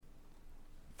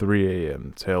3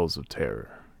 a.m. Tales of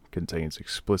Terror contains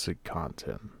explicit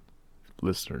content.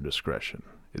 Listener discretion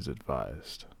is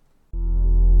advised.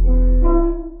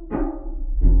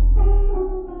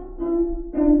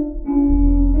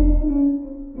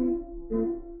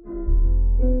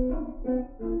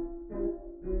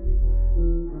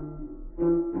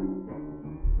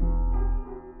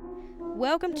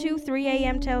 Welcome to 3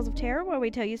 a.m. Tales of Terror, where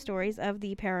we tell you stories of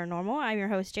the paranormal. I'm your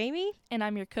host, Jamie. And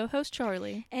I'm your co-host,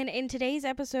 Charlie. And in today's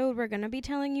episode, we're going to be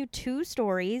telling you two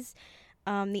stories.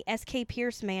 The S.K.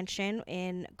 Pierce Mansion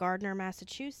in Gardner,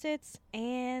 Massachusetts,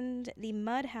 and the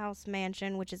Mudhouse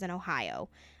Mansion, which is in Ohio,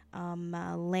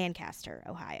 Lancaster,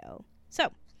 Ohio.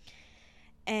 So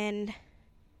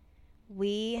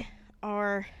we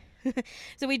are...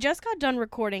 So we just got done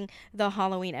recording the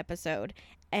Halloween episode,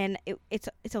 and it's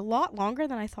a lot longer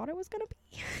than I thought it was going to be.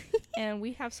 And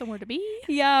we have somewhere to be.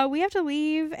 Yeah, we have to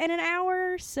leave in an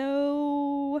hour,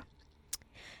 so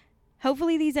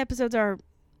hopefully these episodes are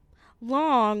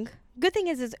long. Good thing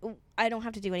is I don't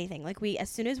have to do anything. Like, as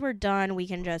soon as we're done, we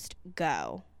can just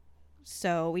go.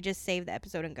 So we just save the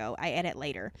episode and go. I edit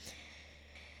later.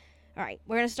 All right,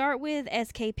 we're going to start with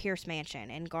S.K. Pierce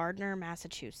Mansion in Gardner,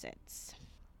 Massachusetts.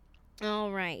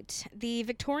 All right. The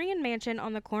Victorian mansion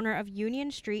on the corner of Union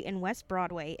Street and West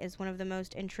Broadway is one of the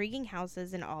most intriguing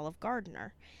houses in all of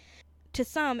Gardner. To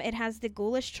some, it has the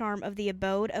ghoulish charm of the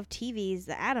abode of TV's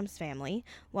The Addams Family,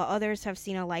 while others have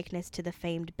seen a likeness to the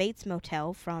famed Bates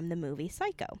Motel from the movie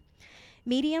Psycho.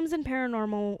 Mediums and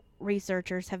paranormal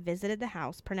researchers have visited the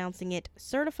house, pronouncing it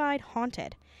certified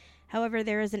haunted. However,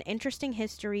 there is an interesting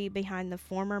history behind the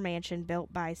former mansion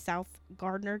built by South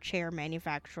Gardner chair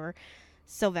manufacturer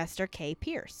Sylvester K.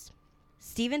 Pierce.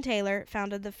 Stephen Taylor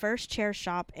founded the first chair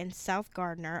shop in South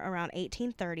Gardner around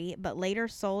 1830, but later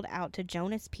sold out to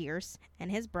Jonas Pierce and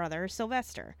his brother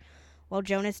Sylvester. While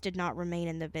Jonas did not remain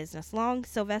in the business long,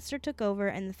 Sylvester took over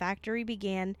and the factory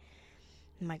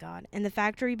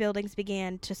buildings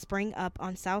began to spring up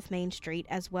on South Main Street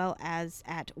as well as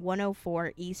at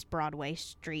 104 East Broadway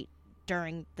Street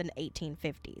during the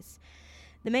 1850s.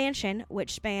 The mansion,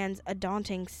 which spans a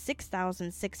daunting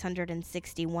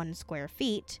 6,661 square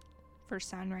feet... First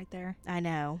sign right there. I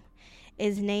know.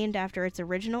 ...is named after its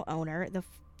original owner, the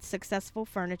successful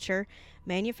furniture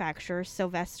manufacturer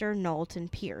Sylvester Knowlton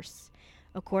Pierce.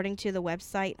 According to the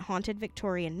website Haunted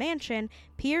Victorian Mansion,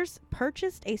 Pierce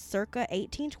purchased a circa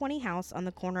 1820 house on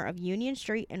the corner of Union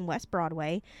Street and West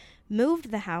Broadway,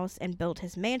 moved the house and built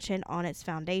his mansion on its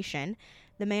foundation.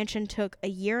 The mansion took a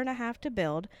year and a half to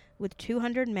build, with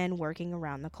 200 men working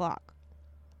around the clock.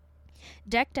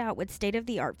 Decked out with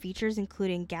state-of-the-art features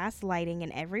including gas lighting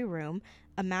in every room,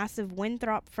 a massive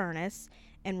Winthrop furnace,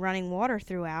 and running water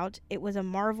throughout, it was a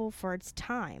marvel for its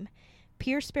time.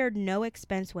 Pierce spared no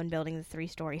expense when building the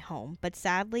three-story home, but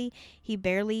sadly, he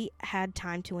barely had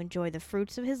time to enjoy the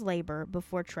fruits of his labor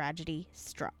before tragedy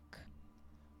struck.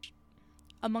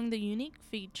 Among the unique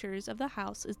features of the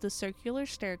house is the circular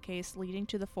staircase leading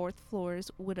to the fourth floor's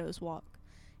Widow's Walk.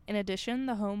 In addition,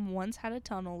 the home once had a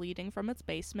tunnel leading from its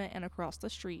basement and across the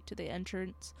street to the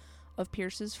entrance of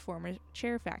Pierce's former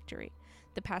chair factory.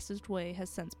 The passageway has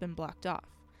since been blocked off.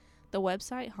 The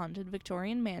website Haunted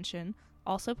Victorian Mansion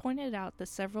also pointed out that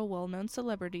several well-known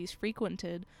celebrities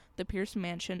frequented the Pierce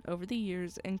Mansion over the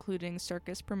years, including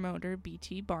circus promoter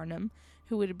B.T. Barnum,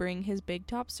 who would bring his Big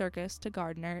Top Circus to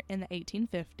Gardner in the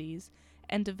 1850s,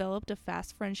 and developed a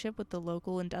fast friendship with the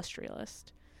local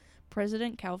industrialist.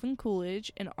 President Calvin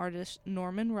Coolidge and artist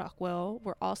Norman Rockwell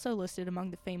were also listed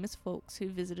among the famous folks who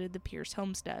visited the Pierce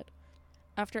homestead.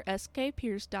 After S.K.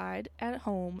 Pierce died at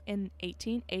home in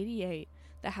 1888,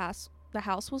 the house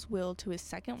was willed to his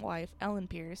second wife, Ellen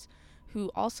Pierce, who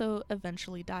also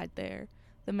eventually died there.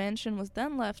 The mansion was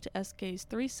then left to S.K.'s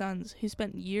three sons, who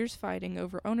spent years fighting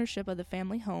over ownership of the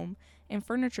family home and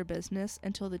furniture business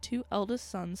until the two eldest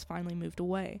sons finally moved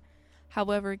away.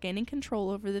 However, gaining control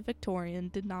over the Victorian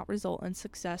did not result in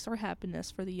success or happiness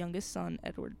for the youngest son,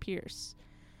 Edward Pierce.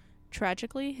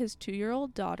 Tragically, his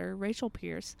 2-year-old daughter, Rachel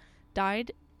Pierce,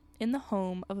 died in the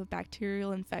home of a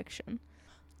bacterial infection.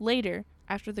 Later,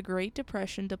 after the Great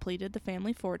Depression depleted the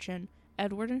family fortune,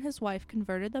 Edward and his wife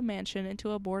converted the mansion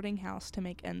into a boarding house to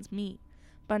make ends meet.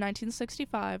 By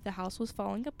 1965, the house was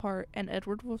falling apart and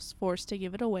Edward was forced to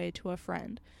give it away to a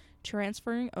friend,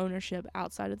 transferring ownership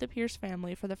outside of the Pierce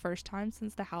family for the first time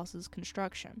since the house's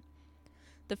construction.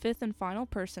 The fifth and final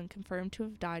person confirmed to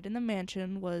have died in the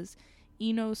mansion was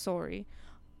Eno Sori,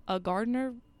 a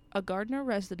Gardner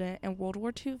resident and World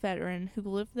War II veteran who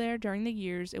lived there during the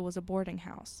years it was a boarding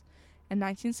house. In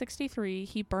 1963,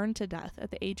 he burned to death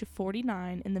at the age of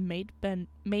 49 in the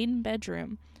main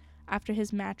bedroom after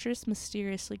his mattress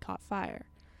mysteriously caught fire.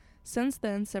 Since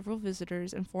then, several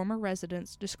visitors and former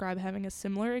residents describe having a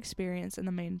similar experience in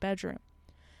the main bedroom.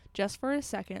 Just for a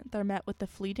second, they're met with the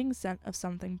fleeting scent of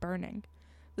something burning.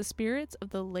 The spirits of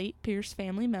the late Pierce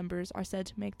family members are said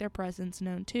to make their presence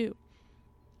known too.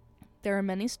 There are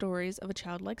many stories of a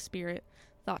childlike spirit,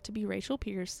 thought to be Rachel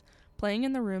Pierce, playing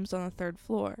in the rooms on the 3rd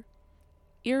floor.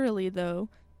 Eerily, though,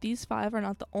 these 5 are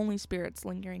not the only spirits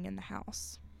lingering in the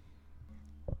house.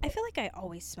 I feel like I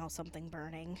always smell something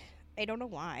burning. I don't know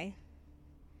why.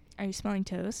 Are you smelling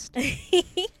toast?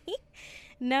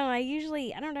 No, I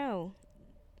don't know.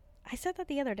 I said that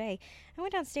the other day. I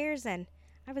went downstairs and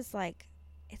I was like,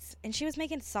 and she was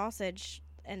making sausage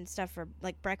and stuff for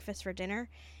like breakfast for dinner.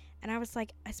 And I was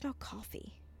like, I smell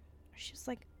coffee. She was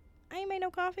like, I ain't made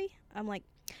no coffee. I'm like,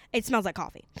 it smells like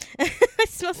coffee. I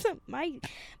smell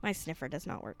my sniffer does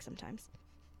not work sometimes.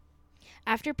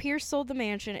 After Pierce sold the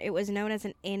mansion, it was known as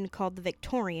an inn called the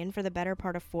Victorian for the better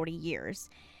part of 40 years.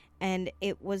 And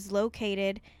it was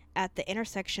located at the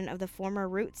intersection of the former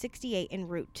Route 68 and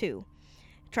Route 2.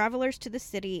 Travelers to the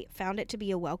city found it to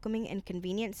be a welcoming and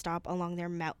convenient stop along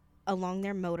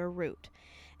their motor route.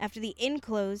 After the inn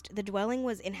closed, the dwelling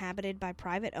was inhabited by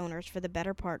private owners for the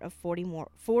better part of 40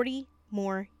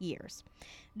 more years.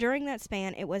 During that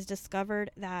span, it was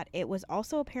discovered that it was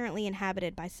also apparently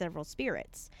inhabited by several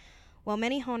spirits. While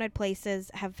many haunted places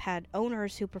have had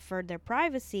owners who preferred their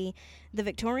privacy, the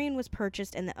Victorian was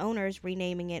purchased and the owners,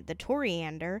 renaming it the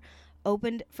Toriander,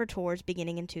 opened for tours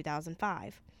beginning in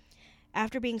 2005.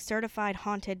 After being certified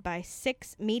haunted by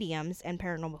 6 mediums and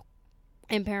paranormal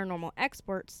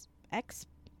experts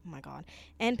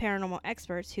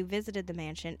who visited the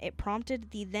mansion, it prompted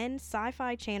the then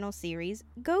Sci-Fi Channel series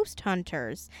Ghost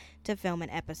Hunters to film an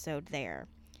episode there.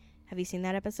 Have you seen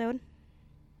that episode?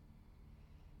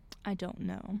 I don't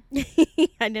know.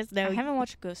 I just know. I haven't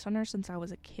watched Ghost Hunter since I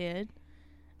was a kid.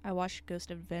 I watched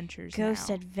Ghost Adventures now.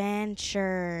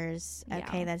 Adventures. Yeah.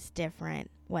 Okay, that's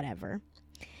different. Whatever.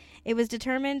 It was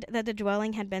determined that the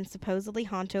dwelling had been supposedly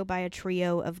haunted by a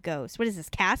trio of ghosts. What is this,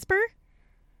 Casper?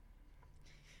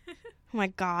 Oh my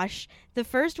gosh. The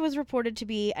first was reported to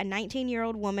be a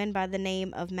 19-year-old woman by the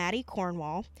name of Maddie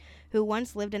Cornwall, who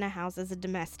once lived in a house as a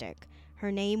domestic.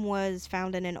 Her name was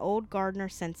found in an old Gardner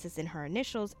census, and her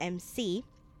initials, MC,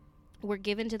 were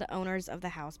given to the owners of the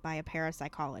house by a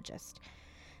parapsychologist.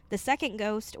 The second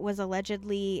ghost was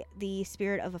allegedly the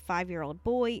spirit of a 5-year-old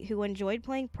boy who enjoyed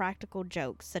playing practical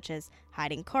jokes, such as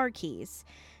hiding car keys.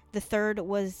 The third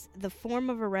was the form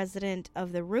of a resident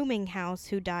of the rooming house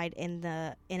who died in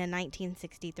a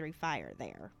 1963 fire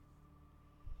there.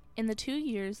 In the 2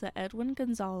 years that Edwin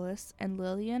Gonzalez and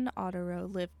Lillian Otero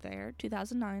lived there,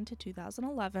 2009 to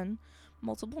 2011,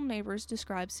 multiple neighbors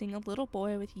described seeing a little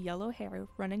boy with yellow hair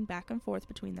running back and forth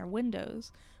between their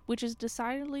windows, which is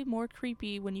decidedly more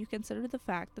creepy when you consider the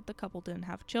fact that the couple didn't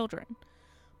have children.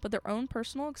 But their own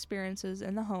personal experiences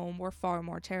in the home were far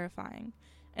more terrifying.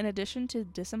 In addition to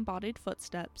disembodied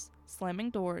footsteps, slamming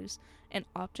doors, and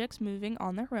objects moving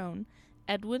on their own,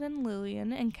 Edwin and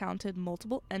Lillian encountered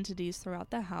multiple entities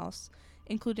throughout the house,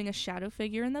 including a shadow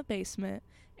figure in the basement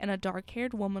and a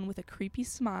dark-haired woman with a creepy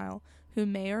smile who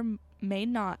may or may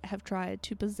not have tried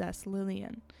to possess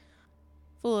Lillian.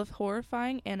 Full of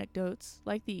horrifying anecdotes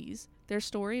like these, their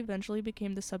story eventually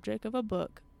became the subject of a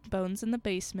book, Bones in the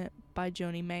Basement, by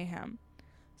Joni Mayhem.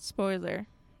 Spoiler,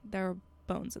 there are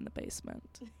bones in the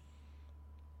basement.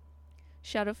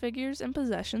 Shadow figures and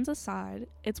possessions aside,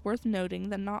 it's worth noting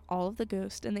that not all of the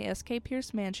ghosts in the S.K.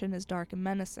 Pierce mansion is dark and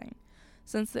menacing.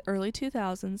 Since the early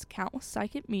 2000s, countless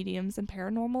psychic mediums and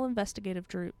paranormal investigative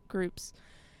groups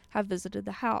have visited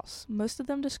the house, most of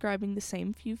them describing the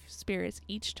same few spirits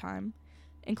each time,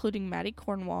 including Maddie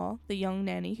Cornwall, the young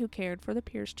nanny who cared for the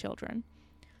Pierce children.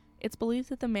 It's believed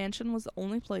that the mansion was the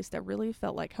only place that really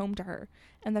felt like home to her,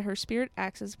 and that her spirit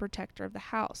acts as a protector of the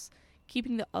house,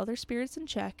 keeping the other spirits in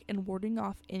check and warding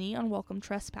off any unwelcome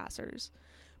trespassers.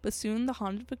 But soon the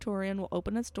haunted Victorian will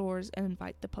open its doors and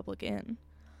invite the public in.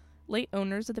 Late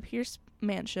owners of the Pierce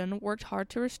mansion worked hard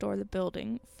to restore the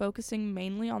building, focusing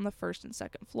mainly on the 1st and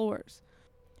 2nd floors.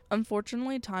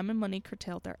 Unfortunately, time and money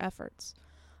curtailed their efforts.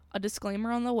 A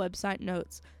disclaimer on the website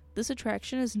notes, this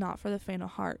attraction is not for the faint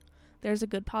of heart. There's a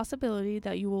good possibility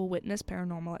that you will witness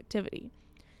paranormal activity.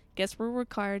 Guests were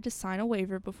required to sign a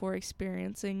waiver before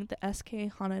experiencing the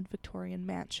SK Haunted Victorian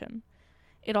Mansion.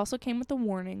 It also came with a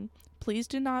warning, please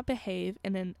do not behave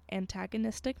in an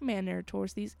antagonistic manner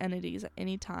towards these entities at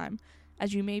any time,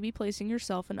 as you may be placing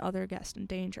yourself and other guests in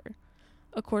danger.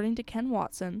 According to Ken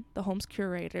Watson, the home's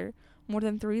curator, more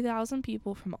than 3,000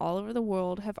 people from all over the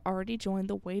world have already joined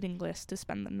the waiting list to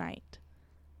spend the night.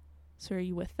 So are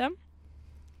you with them?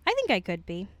 I think I could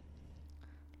be.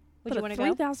 Would you want to But a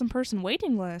go? 3,000 person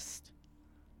waiting list.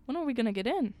 When are we going to get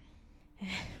in?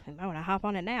 I want to hop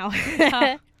on it now.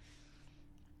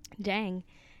 Dang.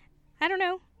 I don't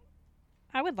know.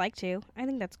 I would like to. I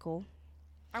think that's cool.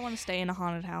 I want to stay in a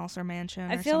haunted house or mansion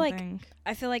I or feel something.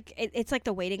 I feel like it's like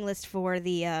the waiting list for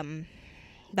the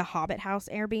Hobbit house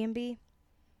Airbnb.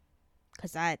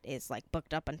 Because that is like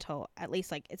booked up until at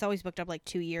least like it's always booked up like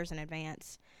 2 years in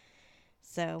advance.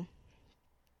 So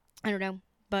I don't know.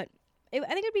 But I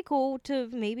think it'd be cool to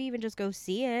maybe even just go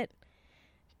see it.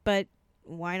 But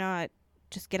why not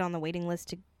just get on the waiting list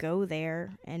to go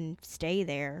there and stay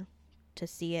there to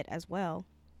see it as well?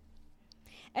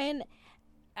 And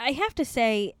I have to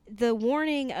say, the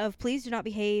warning of please do not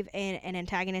behave in an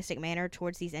antagonistic manner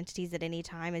towards these entities at any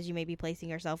time, as you may be placing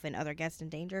yourself and other guests in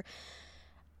danger.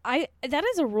 That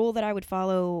is a rule that I would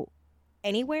follow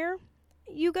anywhere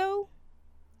you go.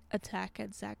 Attack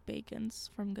at Zach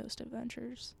Bacon's from Ghost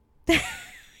Adventures.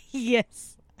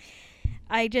 Yes.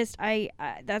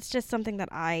 That's just something that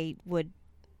I would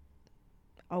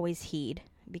always heed,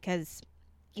 because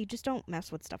you just don't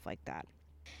mess with stuff like that.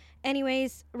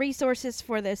 Anyways, resources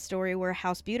for this story were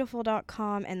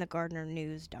housebeautiful.com and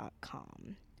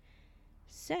thegardnernews.com.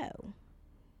 So,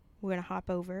 we're going to hop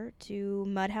over to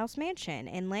Mudhouse Mansion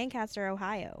in Lancaster,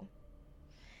 Ohio.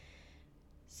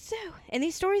 So, and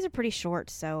these stories are pretty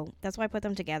short, so that's why I put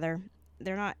them together.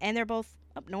 They're both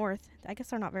up north. I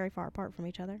guess they're not very far apart from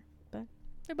each other, but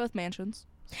They're both mansions.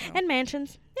 So. and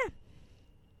mansions. Yeah.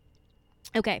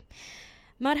 Okay.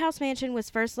 Mudhouse Mansion was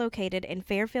first located in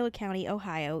Fairfield County,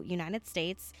 Ohio, United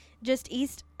States, just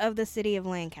east of the city of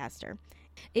Lancaster.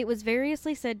 It was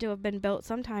variously said to have been built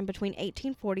sometime between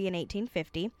 1840 and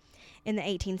 1850, in the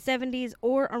 1870s,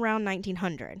 or around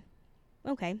 1900.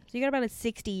 Okay, so you got about a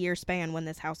 60-year span when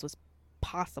this house was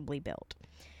possibly built.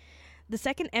 The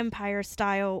Second Empire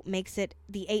style makes the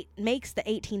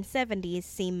 1870s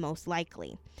seem most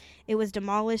likely. It was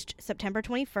demolished September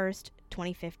 21st,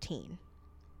 2015.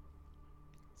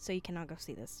 So you cannot go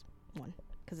see this one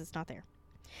because it's not there.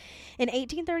 In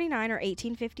 1839 or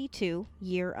 1852,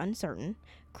 year uncertain,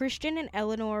 Christian and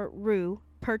Eleanor Rue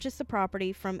purchased the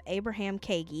property from Abraham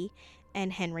Kagi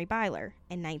and Henry Byler.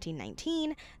 In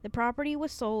 1919, the property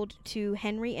was sold to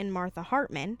Henry and Martha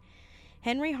Hartman.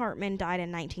 Henry Hartman died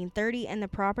in 1930, and the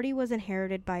property was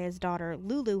inherited by his daughter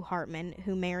Lulu Hartman,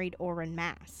 who married Orrin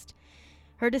Mast.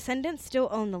 Her descendants still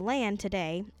own the land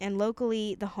today, and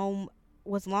locally the home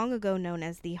was long ago known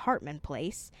as the Hartman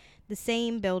Place. The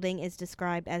same building is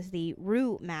described as the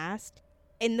Rue Mast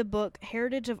in the book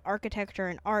Heritage of Architecture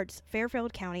and Arts,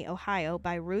 Fairfield County, Ohio,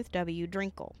 by Ruth W.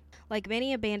 Drinkle. Like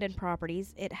many abandoned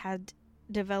properties, it had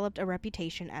developed a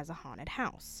reputation as a haunted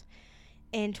house.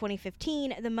 In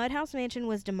 2015, the Mudhouse Mansion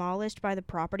was demolished by the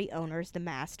property owners, the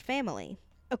Mast family.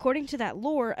 According to that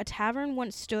lore, a tavern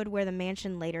once stood where the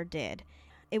mansion later did.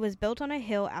 It was built on a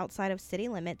hill outside of city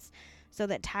limits so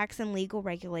that tax and legal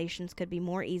regulations could be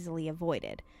more easily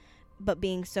avoided. But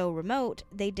being so remote,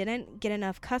 they didn't get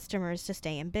enough customers to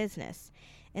stay in business.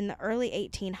 In the early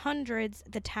 1800s,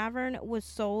 the tavern was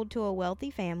sold to a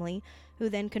wealthy family who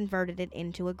then converted it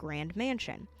into a grand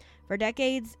mansion. For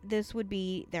decades, this would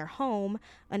be their home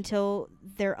until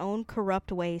their own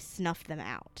corrupt ways snuffed them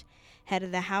out. Head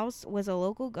of the house was a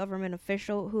local government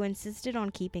official who insisted on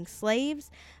keeping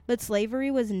slaves, but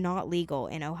slavery was not legal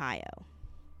in Ohio.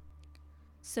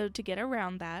 So to get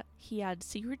around that, he had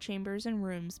secret chambers and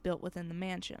rooms built within the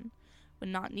mansion.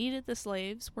 When not needed, the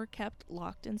slaves were kept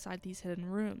locked inside these hidden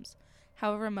rooms.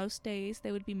 However, most days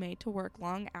they would be made to work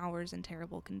long hours in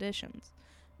terrible conditions.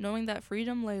 Knowing that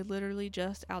freedom lay literally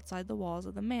just outside the walls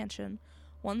of the mansion,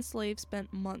 one slave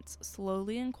spent months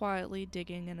slowly and quietly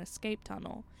digging an escape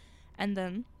tunnel. And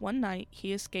then, one night,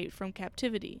 he escaped from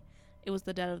captivity. It was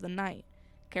the dead of the night.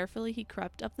 Carefully he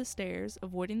crept up the stairs,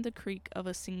 avoiding the creak of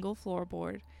a single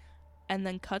floorboard, and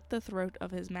then cut the throat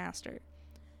of his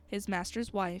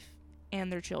master's wife,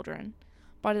 and their children.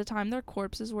 By the time their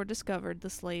corpses were discovered, the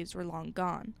slaves were long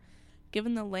gone.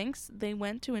 Given the lengths they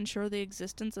went to ensure the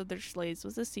existence of their slaves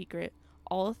was a secret,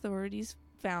 all authorities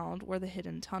found were the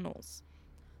hidden tunnels.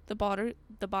 The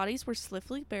bodies were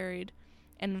swiftly buried,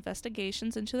 and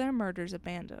investigations into their murders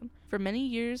abandoned. For many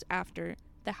years after,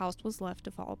 the house was left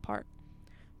to fall apart.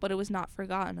 But it was not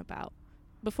forgotten about.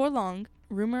 Before long,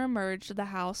 rumor emerged of the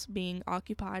house being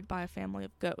occupied by a family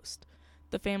of ghosts,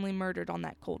 the family murdered on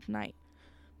that cold night.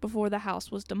 Before the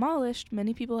house was demolished,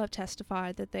 many people have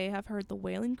testified that they have heard the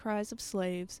wailing cries of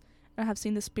slaves and have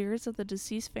seen the spirits of the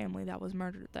deceased family that was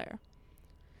murdered there.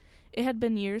 It had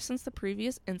been years since the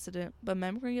previous incident, but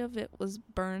memory of it was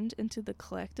burned into the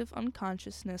collective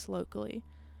unconsciousness locally.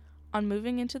 On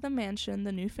moving into the mansion,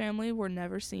 the new family were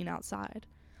never seen outside.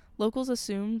 Locals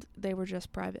assumed they were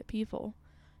just private people.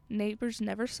 Neighbors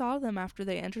never saw them after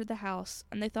they entered the house,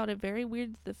 and they thought it very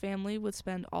weird that the family would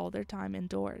spend all their time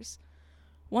indoors.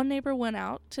 One neighbor went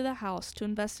out to the house to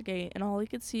investigate, and all he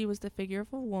could see was the figure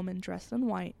of a woman dressed in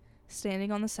white,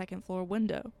 standing on the second-floor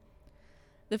window.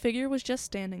 The figure was just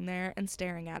standing there and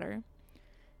staring at her.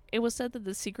 It was said that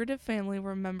the secretive family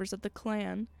were members of the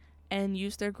clan and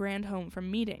used their grand home for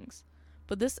meetings,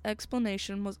 but this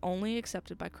explanation was only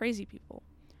accepted by crazy people.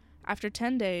 After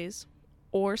 10 days,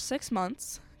 or 6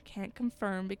 months, can't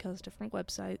confirm because different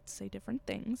websites say different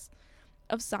things,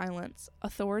 of silence,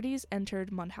 authorities entered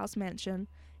Mudhouse Mansion.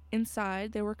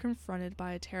 Inside, they were confronted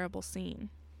by a terrible scene.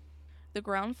 The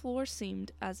ground floor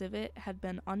seemed as if it had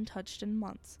been untouched in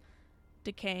months,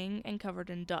 decaying and covered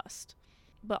in dust.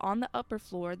 But on the upper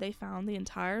floor, they found the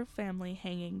entire family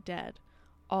hanging dead.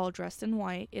 All dressed in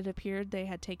white, it appeared they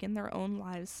had taken their own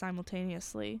lives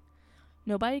simultaneously.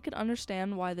 Nobody could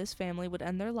understand why this family would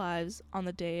end their lives on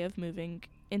the day of moving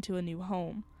into a new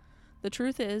home. The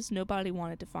truth is, nobody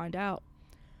wanted to find out.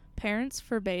 Parents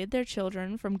forbade their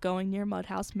children from going near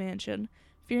Mudhouse Mansion,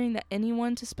 fearing that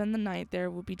anyone to spend the night there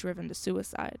would be driven to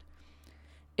suicide.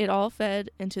 It all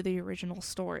fed into the original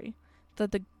story,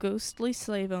 that the ghostly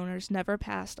slave owners never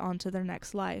passed on to their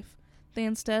next life. They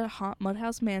instead haunt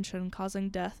Mudhouse Mansion, causing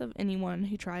death of anyone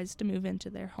who tries to move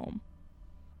into their home.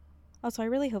 Also, I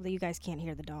really hope that you guys can't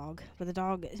hear the dog. But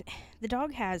the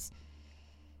dog has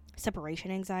separation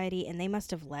anxiety, and they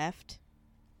must have left.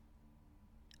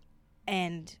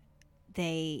 And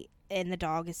the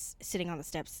dog is sitting on the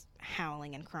steps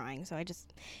howling and crying. So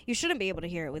you shouldn't be able to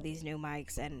hear it with these new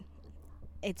mics, and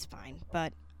it's fine.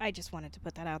 But I just wanted to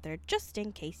put that out there just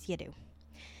in case you do.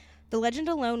 The legend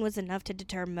alone was enough to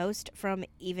deter most from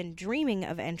even dreaming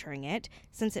of entering it.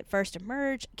 Since it first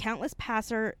emerged, countless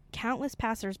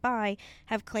passers-by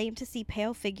have claimed to see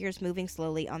pale figures moving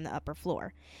slowly on the upper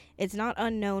floor. It's not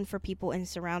unknown for people in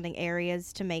surrounding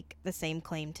areas to make the same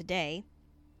claim today.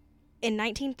 In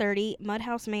 1930,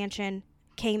 Mudhouse Mansion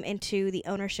came into the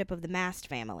ownership of the Mast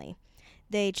family.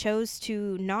 They chose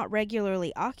to not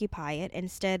regularly occupy it,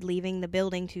 instead leaving the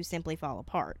building to simply fall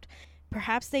apart.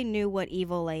 Perhaps they knew what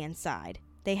evil lay inside.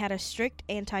 They had a strict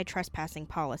anti-trespassing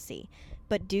policy,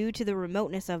 but due to the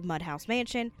remoteness of Mudhouse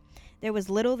Mansion, there was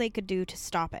little they could do to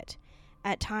stop it.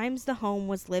 At times, the home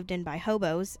was lived in by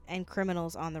hobos and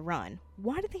criminals on the run.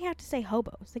 Why did they have to say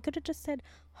hobos? They could have just said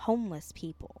homeless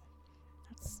people.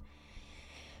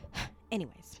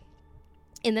 Anyways.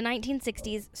 In the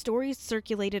 1960s, stories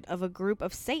circulated of a group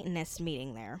of Satanists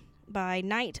meeting there. By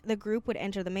night, the group would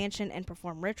enter the mansion and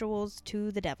perform rituals to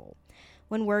the devil.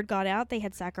 When word got out they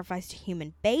had sacrificed a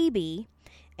human baby,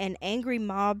 an angry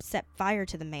mob set fire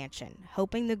to the mansion,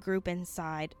 hoping the group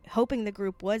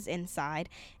was inside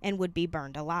and would be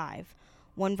burned alive.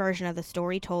 One version of the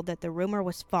story told that the rumor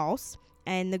was false,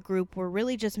 and the group were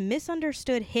really just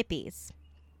misunderstood hippies.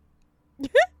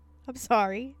 I'm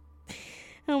sorry.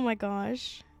 Oh my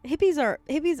gosh.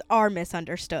 Hippies are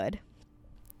misunderstood.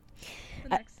 The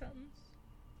next sentence.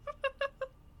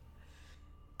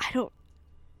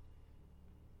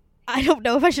 I don't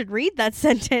know if I should read that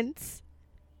sentence.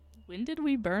 When did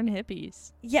we burn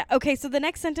hippies? Yeah, okay, so the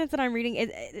next sentence that I'm reading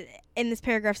in this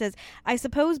paragraph says, I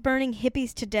suppose burning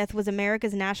hippies to death was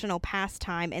America's national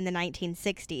pastime in the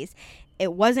 1960s.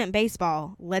 It wasn't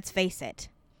baseball, let's face it.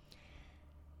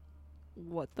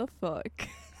 What the fuck?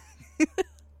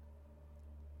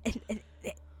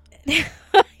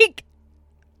 Like,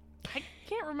 I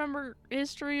can't remember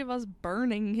history of us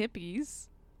burning hippies.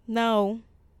 no,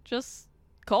 Just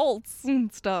cults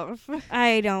and stuff.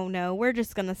 I don't know. We're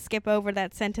just going to skip over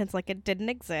that sentence like it didn't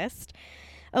exist.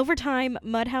 Over time,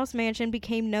 Mudhouse Mansion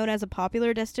became known as a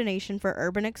popular destination for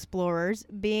urban explorers,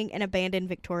 being an abandoned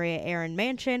Victoria-era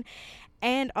mansion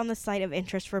and on the site of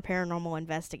interest for paranormal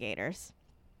investigators.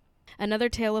 Another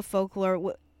tale of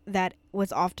folklore that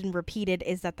was often repeated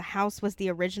is that the house was the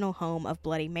original home of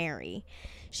Bloody Mary.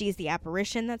 She is the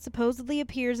apparition that supposedly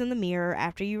appears in the mirror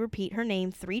after you repeat her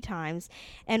name 3 times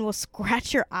and will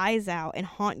scratch your eyes out and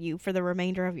haunt you for the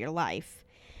remainder of your life.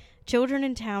 Children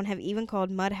in town have even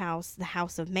called Mudhouse the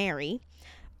House of Mary.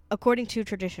 According to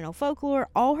traditional folklore,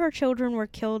 all her children were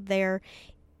killed there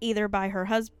either by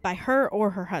her or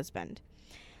her husband.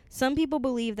 Some people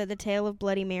believe that the tale of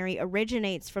Bloody Mary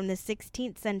originates from the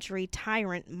 16th century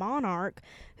tyrant monarch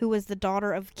who was the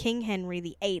daughter of King Henry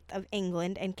VIII of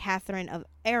England and Catherine of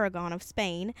Aragon of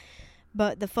Spain,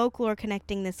 but the folklore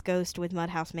connecting this ghost with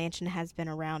Mudhouse Mansion has been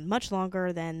around much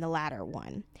longer than the latter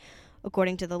one.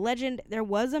 According to the legend, there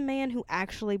was a man who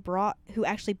actually bought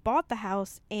the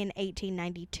house in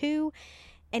 1892,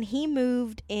 and he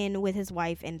moved in with his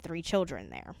wife and 3 children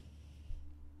there.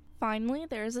 Finally,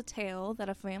 there is a tale that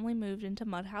a family moved into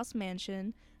Mudhouse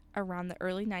Mansion around the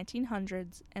early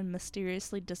 1900s and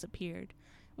mysteriously disappeared.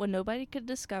 When nobody could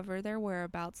discover their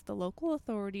whereabouts, the local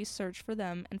authorities searched for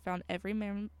them and found every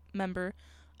member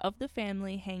of the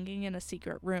family hanging in a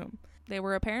secret room. They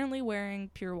were apparently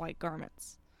wearing pure white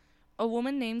garments. A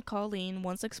woman named Colleen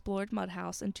once explored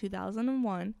Mudhouse in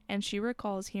 2001, and she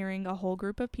recalls hearing a whole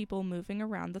group of people moving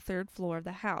around the third floor of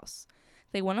the house.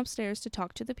 They went upstairs to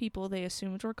talk to the people they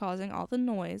assumed were causing all the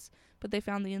noise, but they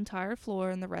found the entire floor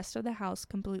and the rest of the house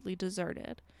completely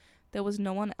deserted. There was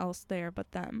no one else there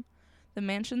but them. The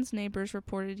mansion's neighbors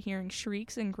reported hearing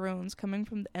shrieks and groans coming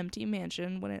from the empty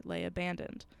mansion when it lay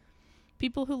abandoned.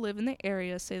 People who live in the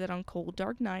area say that on cold,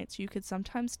 dark nights you could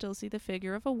sometimes still see the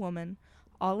figure of a woman,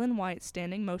 all in white,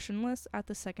 standing motionless at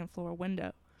the second-floor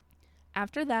window.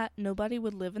 After that, nobody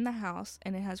would live in the house,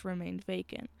 and it has remained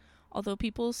vacant, although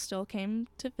people still came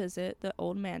to visit the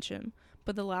old mansion,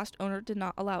 but the last owner did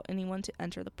not allow anyone to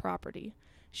enter the property.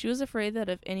 She was afraid that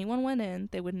if anyone went in,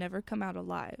 they would never come out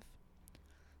alive.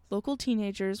 Local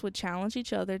teenagers would challenge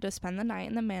each other to spend the night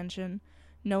in the mansion,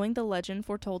 knowing the legend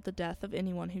foretold the death of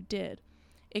anyone who did.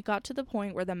 It got to the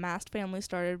point where the Mast family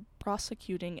started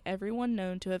prosecuting everyone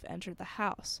known to have entered the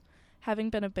house.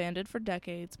 Having been abandoned for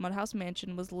decades, Mudhouse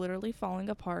Mansion was literally falling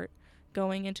apart,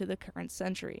 going into the current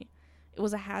century. It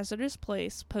was a hazardous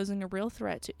place, posing a real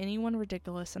threat to anyone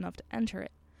ridiculous enough to enter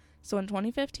it. So in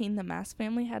 2015, the Mast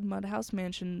family had Mudhouse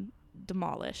Mansion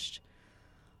demolished.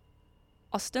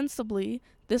 Ostensibly,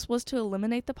 this was to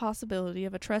eliminate the possibility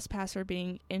of a trespasser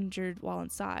being injured while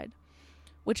inside,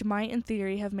 which might in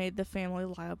theory have made the family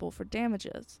liable for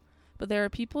damages. But there are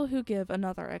people who give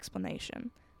another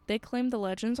explanation. They claim the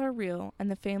legends are real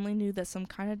and the family knew that some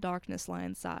kind of darkness lay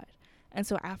inside, and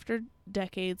so after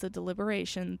decades of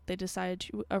deliberation, they decided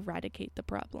to eradicate the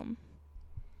problem.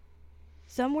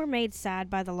 Some were made sad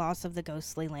by the loss of the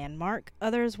ghostly landmark,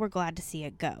 others were glad to see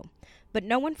it go. But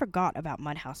no one forgot about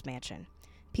Mudhouse Mansion.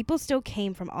 People still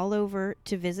came from all over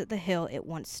to visit the hill it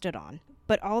once stood on,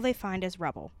 but all they find is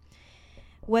rubble.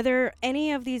 Whether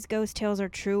any of these ghost tales are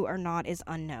true or not is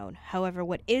unknown. However,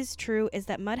 what is true is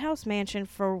that Mudhouse Mansion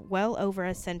for well over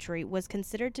a century was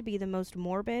considered to be the most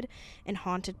morbid and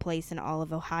haunted place in all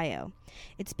of Ohio.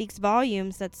 It speaks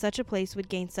volumes that such a place would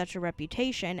gain such a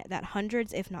reputation that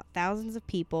hundreds, if not thousands of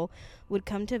people would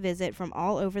come to visit from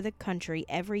all over the country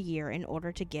every year in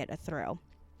order to get a thrill.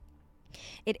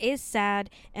 It is sad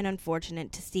and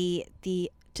unfortunate to see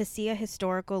a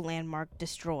historical landmark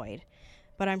destroyed,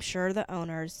 but I'm sure the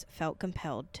owners felt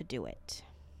compelled to do it.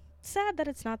 Sad that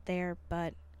it's not there,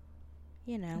 but,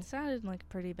 you know. It sounded like a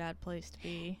pretty bad place to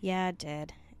be. Yeah, it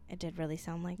did. It did really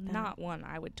sound like that. Not one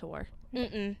I would tour.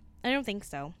 I don't think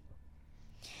so.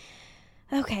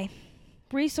 Okay.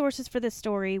 Resources for this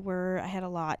story I had a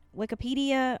lot.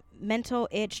 Wikipedia,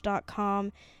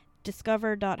 mentalich.com,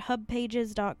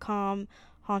 discover.hubpages.com,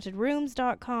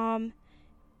 hauntedrooms.com,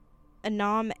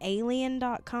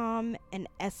 anomalien.com, and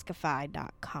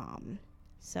escafy.com.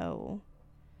 So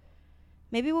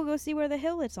maybe we'll go see where the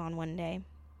hill is on one day.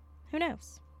 Who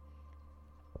knows?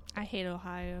 I hate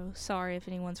Ohio. Sorry if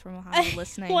anyone's from Ohio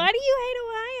listening. Why do you hate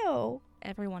Ohio?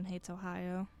 Everyone hates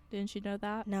Ohio. Didn't you know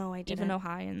that? No, I didn't. Even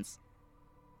Ohioans.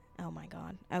 Oh my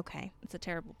god. Okay. It's a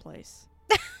terrible place.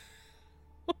 Oh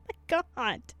my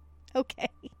god. Okay.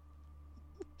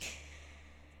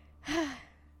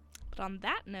 But on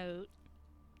that note,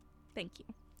 thank you.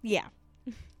 Yeah.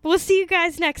 We'll see you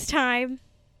guys next time.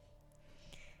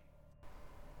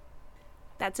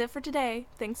 That's it for today.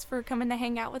 Thanks for coming to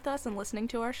hang out with us and listening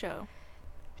to our show.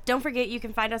 Don't forget you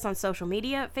can find us on social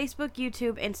media, Facebook,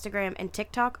 YouTube, Instagram, and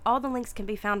TikTok. All the links can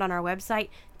be found on our website,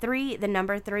 3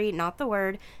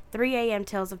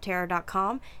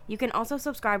 3amtalesofterror.com. You can also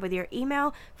subscribe with your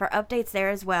email for updates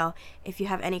there as well. If you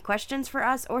have any questions for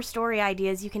us or story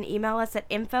ideas, you can email us at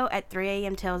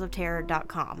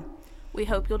info@3amtalesofterror.com. We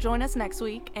hope you'll join us next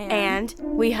week. And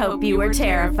we hope you were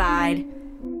terrified.